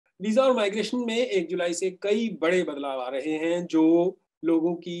Visa और migration में 1 जुलाई से कई बड़े बदलाव आ रहे हैं जो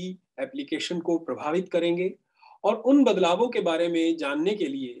लोगों की एप्लीकेशन को प्रभावित करेंगे। और उन बदलावों के बारे में जानने के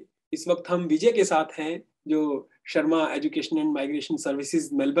लिए इस वक्त हम विजय के साथ हैं, जो Sharma education and migration services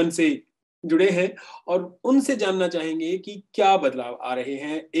Melbourne से जुड़े हैं, और उनसे जानना चाहेंगे कि क्या बदलाव आ रहे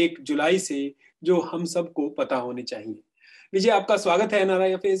हैं 1 जुलाई से जो हम सबको पता होने चाहिए। विजय, आपका स्वागत है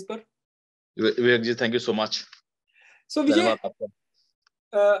एनआरआई अफेयर्स पर। विवेक जी, थैंक यू सो मच। सो विजय, धन्यवाद आपका।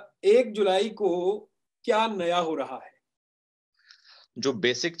 1 जुलाई को क्या नया हो रहा है? जो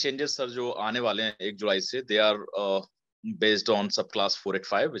बेसिक चेंजेस सर जो आने वाले हैं 1 जुलाई से, दे आर बेस्ड ऑन सब class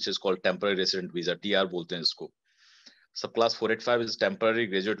 485 which is called temporary resident visa, TR बोलते हैं इसको। सब class 485 is temporary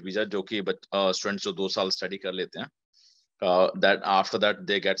graduate visa, जो कि स्टूडेंट्स जो 2 साल स्टडी कर लेते हैं, that after that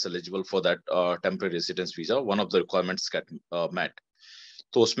they gets eligible for that temporary residence visa. One of the requirements get met.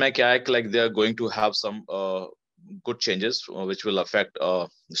 तो उसमें क्या है कि like they are going to have some good changes which will affect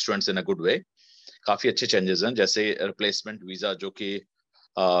students in a good way. काफी अच्छे changes हैं, जैसे replacement visa जो कि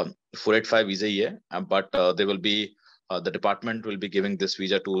 485 वीजा ही है, but they will be the department will be giving this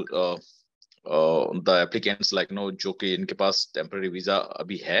visa to the applicants like no जो कि इनके पास टेम्पररी वीजा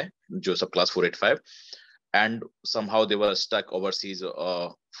अभी है, जो सब class 485, and somehow they were stuck overseas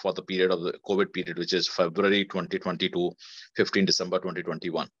for the period of the COVID period, which is February 2020 to 15 December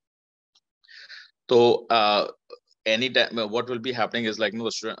 2021. So any time what will be happening is like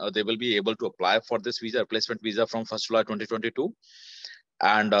they will be able to apply for this visa, replacement visa, from 1st July 2022.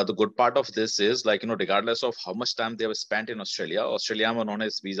 And the good part of this is like regardless of how much time they have spent in Australia में उन्होंने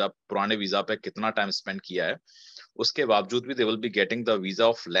इस visa पुराने visa पे कितना time spend किया है, उसके बावजूद भी they will be getting the visa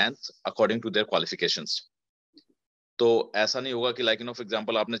of length according to their qualifications. तो ऐसा नहीं होगा कि लाइक फॉर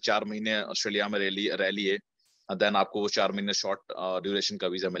एग्जांपल आपने 4 महीने ऑस्ट्रेलिया में रह लिए, देन आपको वो 4 महीने शॉर्ट ड्यूरेशन का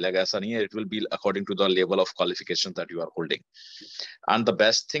वीजा मिलेगा, ऐसा नहीं है। It will be according to the level of qualification that you are holding. And the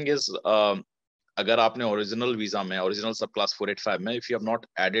best thing is, अगर आपने ओरिजिनल वीजा में, ओरिजिनल सब क्लास 485 में, if you have not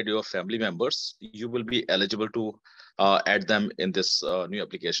added your family members, you will be eligible to add them in this new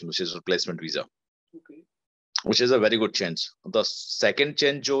application which is replacement visa, which is a very good change. The second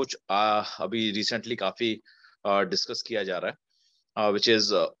change जो अभी recently काफी discuss किया जा रहा है, which is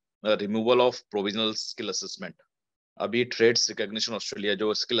removal of provisional skill assessment. अभी trades recognition Australia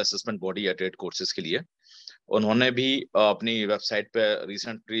जो skill assessment body है ट्रेड कोर्सेज के लिए, उन्होंने भी अपनी वेबसाइट पे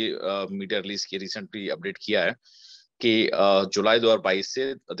रिसेंटली मीडिया रिलीज की, रिसेंटली अपडेट किया है कि जुलाई 2022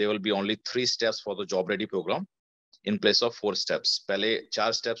 से they will be only 3 steps for the job ready programme in place of 4 steps. पहले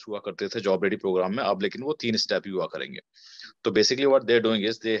 4 स्टेप्स हुआ करते थे जॉब रेडी प्रोग्राम में, अब लेकिन वो 3 स्टेप ही हुआ करेंगे। तो basically what they are doing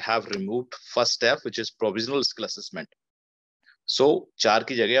is they have removed first step which is provisional skill assessment. सो 4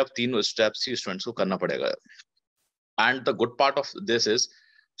 की जगह अब 3 स्टेप्स ही स्टूडेंट्स को करना पड़ेगा। And the good part of this is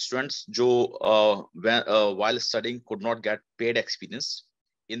students जो while studying could not get paid experience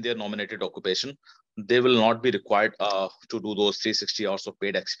in their nominated occupation, they will not be required to do those 360 hours of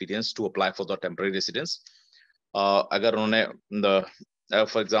paid experience to apply for the temporary residence. अगर उन्होंने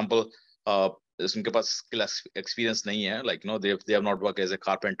for example उनके पास skill experience नहीं है, like they have not work as a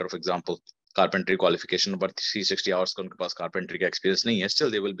carpenter for example, carpentry qualification, but 360 hours का उनके पास carpentry का experience नहीं है,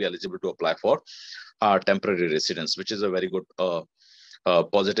 still they will be eligible to apply for temporary residence, which is a very good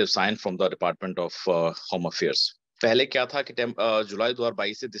positive sign from the department of home affairs. पहले क्या था कि जुलाई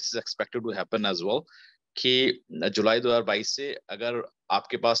 2022 से this is expected to happen as well, कि जुलाई 2022 से अगर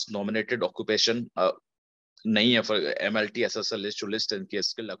आपके पास नॉमिनेटेड ऑक्यूपेशन नहीं है, फॉर MLT SSL लिस्ट जो लिस्ट इनकी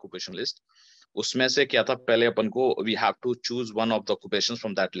स्किल्ड ऑक्यूपेशन लिस्ट, उसमें से क्या था पहले अपन को we have to choose one of the occupations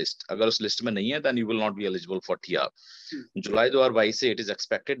from that list. अगर उस लिस्ट में नहीं है then you will not be eligible for TR। जुलाई 2022 से it is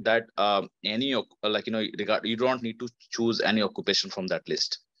expected that any like you don't need to choose any occupation from that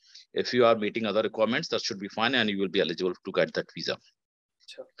list. If you are meeting other requirements that should be fine and you will be eligible to get that visa.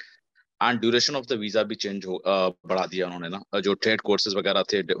 And duration of the visa भी change हो बढ़ा दिया उन्होंने ना। जो trade courses वगैरह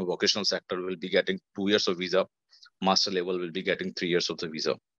थे, vocational sector will be getting 2 years of visa, master level will be getting 3 years of the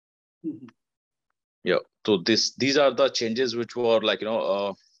visa. Yeah, so these are the changes which were like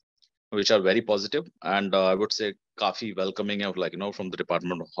which are very positive, and I would say काफी welcoming of like from the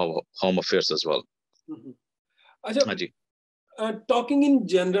Department of Home Affairs as well. अच्छा जी, talking in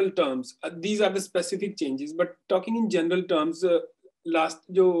general terms, these are the specific changes, but talking in general terms, last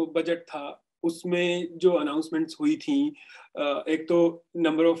जो budget था उसमें जो announcements हुई थी, एक तो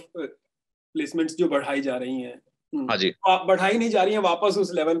नंबर ऑफ प्लेसमेंट्स जो बढ़ाई जा रही हैं, हाँ जी, बढ़ाई नहीं जा रही हैं, वापस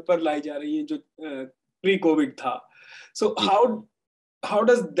उस लेवल पर लाई जा रही हैं जो प्री कोविड था। So how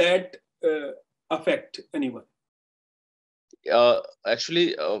does that affect anyone? Actually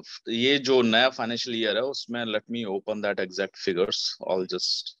ये जो नया फाइनेंशियल ईयर है उसमें, let me open that exact figures, I will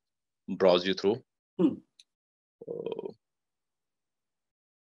just browse you through.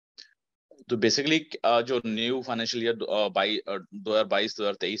 तो बेसिकली जो न्यू फाइनेंशियल ईयर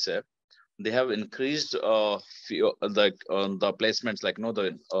 2022-2023 है, they have increased the placements, like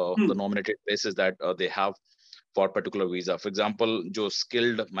the nominated places that they have for particular visa. For example, जो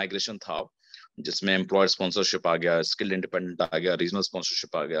skilled migration था, जिसमें employer sponsorship आ गया, skilled independent आ गया, regional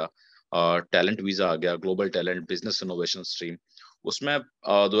sponsorship आ गया, talent visa आ गया, global talent, business innovation stream, उसमें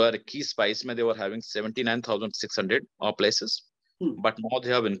 2021-22 में they were having 79,600 places. But now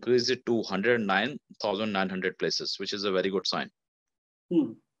they have increased it to 109,900 places, which is a very good sign.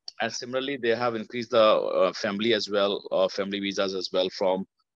 And similarly, they have increased the family as well, family visas as well, from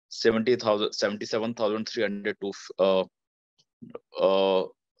 77,300 to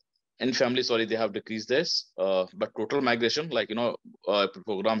in family. Sorry, they have decreased this, but total migration,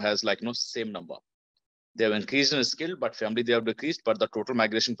 program has same number. They have increased in skill, but family they have decreased. But the total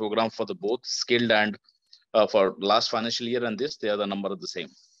migration program for the both skilled and for last financial year and this, they are the number of the same.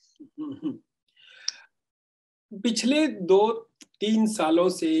 पिछले 2-3 सालों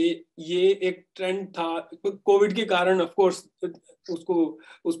से ये एक trend था, Covid के कारण of course उसको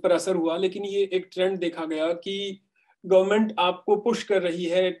उस पर असर हुआ, लेकिन ये एक ट्रेंड देखा गया कि गवर्नमेंट आपको पुश कर रही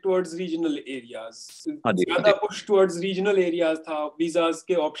है टुवर्ड्स रीजनल एरियाज, ज्यादा पुश टुवर्ड्स रीजनल एरियाज था, वीजाज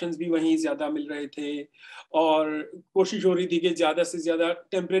के ऑप्शंस भी वहीं ज्यादा मिल रहे थे और कोशिश हो रही थी कि ज्यादा से ज्यादा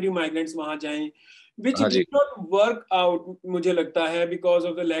टेम्परेरी माइग्रेंट्स वहां जाएं, which did not work out, मुझे लगता है, because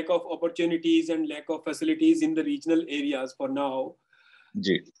of the lack of opportunities and lack of facilities in the regional areas for now.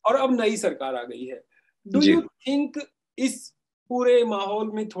 जी. और अब नई सरकार आ गई है. Do you think इस पूरे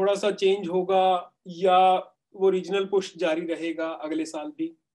माहौल में थोड़ा सा चेंज होगा या वो रीजनल पुश जारी रहेगा अगले साल भी?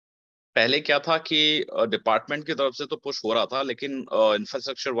 पहले क्या था कि डिपार्टमेंट की तरफ से तो पुश हो रहा था, लेकिन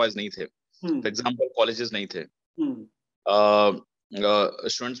इंफ्रास्ट्रक्चर वाइज नहीं थे. फॉर एग्जांपल कॉलेजेस नहीं थे.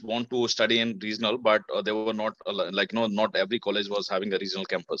 Students want to study in regional, but they were not not every college was having a regional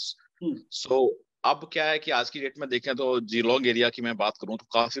campus. So अब क्या है कि आज की डेट में देखें तो जीलोंग एरिया की मैं बात करूं तो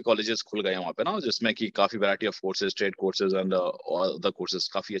काफी कॉलेजेस खुल गए हैं वहाँ पे ना, जिसमें कि काफी variety of courses, trade courses and other courses,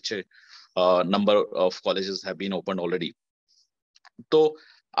 काफी अच्छे number of colleges have been open already. तो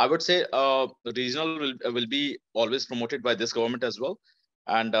I would say regional will be always promoted by this government as well,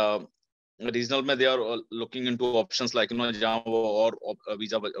 and regional में they are looking into options like जहां वो और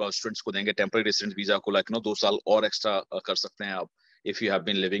visa students को देंगे, temporary resident visa को 2 साल और एक्स्ट्रा कर सकते हैं आप if you have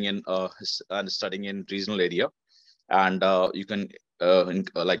been living in and studying in regional area, and you can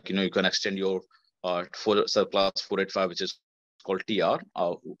you can extend your class 485, which is called TR,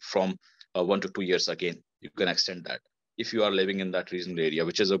 from 1 to 2 years. Again, you can extend that if you are living in that regional area,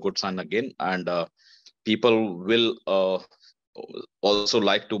 which is a good sign again, and people will also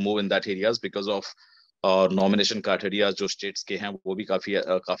like to move in that areas because of nomination criteria जो states के हैं वो भी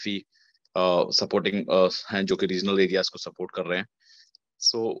काफी supporting हैं, जो कि regional areas को support कर रहे हैं.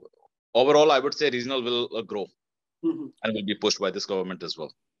 So overall I would say regional will grow and will be pushed by this government as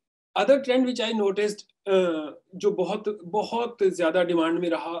well. Other trend which I noticed जो बहुत ज्यादा डिमांड में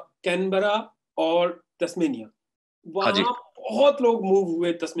रहा, कैनबरा और तस्मेनिया. वहाँ बहुत लोग मूव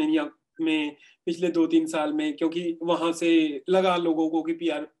हुए तस्मेनिया में पिछले 2-3 साल में, क्योंकि वहां से लगा लोगों को कि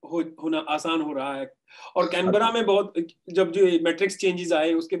पीआर होना आसान हो रहा है. और कैनबरा में बहुत, जब जो मैट्रिक्स चेंजेस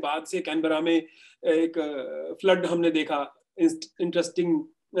आए उसके बाद से कैनबरा में एक फ्लड हमने देखा, इंटरेस्टिंग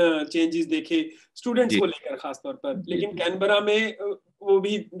चेंजेस देखे स्टूडेंट्स को लेकर खास तौर पर. लेकिन कैनबरा में वो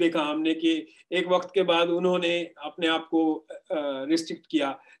भी देखा हमने कि एक वक्त के बाद उन्होंने अपने आप को रिस्ट्रिक्ट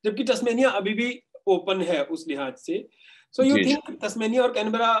किया, जबकि तस्मेनिया अभी भी ओपन है उस लिहाज से. So you think Tasmania और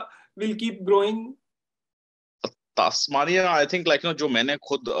Canberra will keep growing? Tasmania, I think जो मैंने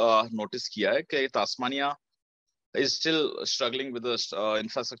खुद नोटिस किया है कि Tasmania is still struggling with the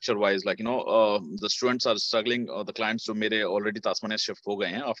infrastructure wise, the students are struggling, the clients जो मेरे already Tasmania shift हो गए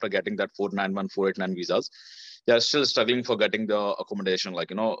हैं after getting that 491, 489 visas, they are still struggling for getting the accommodation,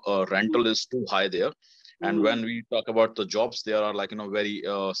 rental is too high there. And when we talk about the jobs, there are very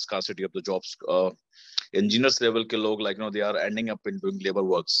scarcity of the jobs. Engineers level के लोग they are ending up in doing labor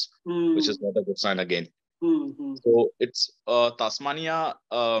works, which is not a good sign again. So it's Tasmania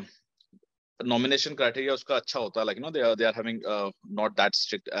nomination criteria उसका अच्छा होता है, they are having not that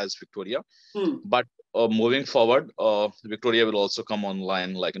strict as Victoria, but moving forward Victoria will also come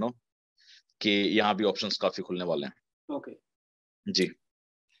online, कि यहाँ भी options काफी खुलने वाले हैं. Okay. जी.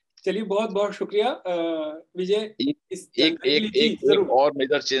 चलिए बहुत बहुत शुक्रिया विजय. एक और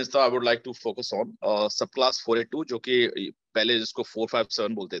मेजर चेंज था, I would like to focus on सब क्लास 482, जो कि पहले जिसको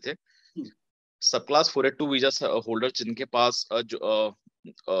 457 बोलते थे. सब क्लास 482 वीजा होल्डर जिनके पास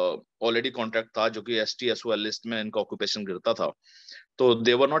ऑलरेडी कॉन्ट्रैक्ट था, जो कि ST-SOL लिस्ट में इनका ऑक्यूपेशन गिरता था, तो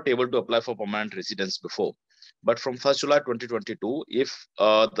दे were not able to apply for permanent residence before. But from 1st July 2022, if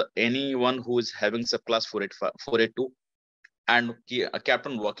anyone who is having subclass 482 and kept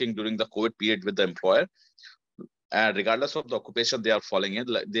on working during the COVID period with the employer, and regardless of the occupation they are falling in,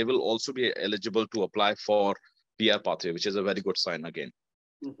 they will also be eligible to apply for PR pathway, which is a very good sign again.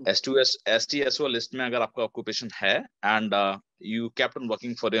 STSO list में अगर आपका occupation है and you kept on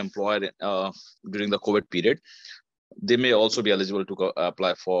working for the employer during the COVID period, they may also be eligible to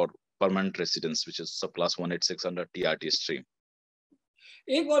apply for permanent residence, which is subclass 186 under TRT stream.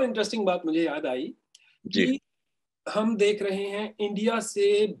 एक और interesting बात मुझे याद आई कि हम देख रहे हैं इंडिया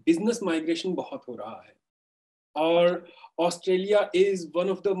से बिजनेस माइग्रेशन बहुत हो रहा है और Australia is one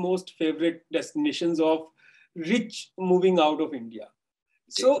of the most favourite destinations of rich moving out of India.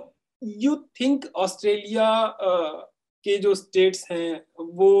 So you think Australia के जो स्टेट्स हैं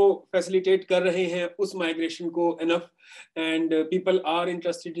वो फैसिलिटेट कर रहे हैं उस माइग्रेशन को enough and people are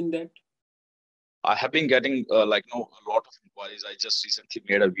interested in that? I have been getting a lot of inquiries. I just recently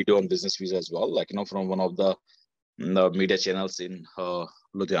made a video on business visa as well, from one of the media channels in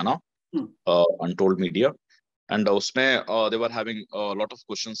Ludhiana, Untold Media. And they were having a lot of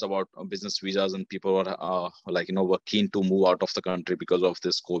questions about business visas, and people were were keen to move out of the country because of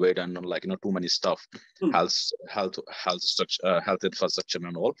this COVID and too many stuff, health structure, health infrastructure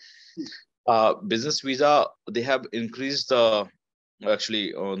and all. Business visa, they have increased on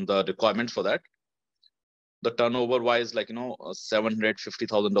the requirement for that. The turnover wise,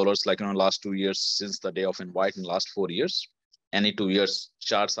 $750,000 last 2 years since the day of invite in last 4 years. Any 2 years,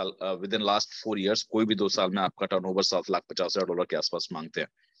 4 साल within last 4 years, कोई भी 2 साल में आपका turnover $7,50,000 के आसपास मांगते हैं.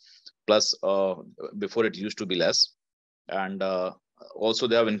 Plus, before it used to be less, and also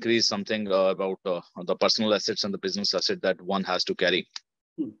they have increased something about the personal assets and the business asset that one has to carry.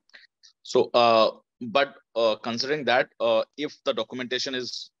 So, but considering that, if the documentation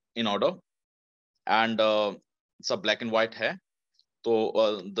is in order and it's a black and white है, so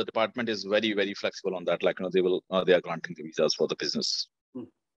the department is very, very flexible on that. They are granting the visas for the business.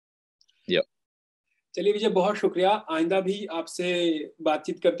 Yeah. चलिए विजय, बहुत शुक्रिया. आइंदा भी आपसे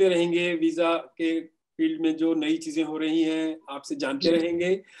बातचीत करते रहेंगे. वीजा के फील्ड में जो नई चीजें हो रही हैं आपसे जानते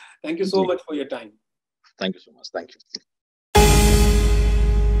रहेंगे. Thank you so much for your time. Thank you so much. Thank you.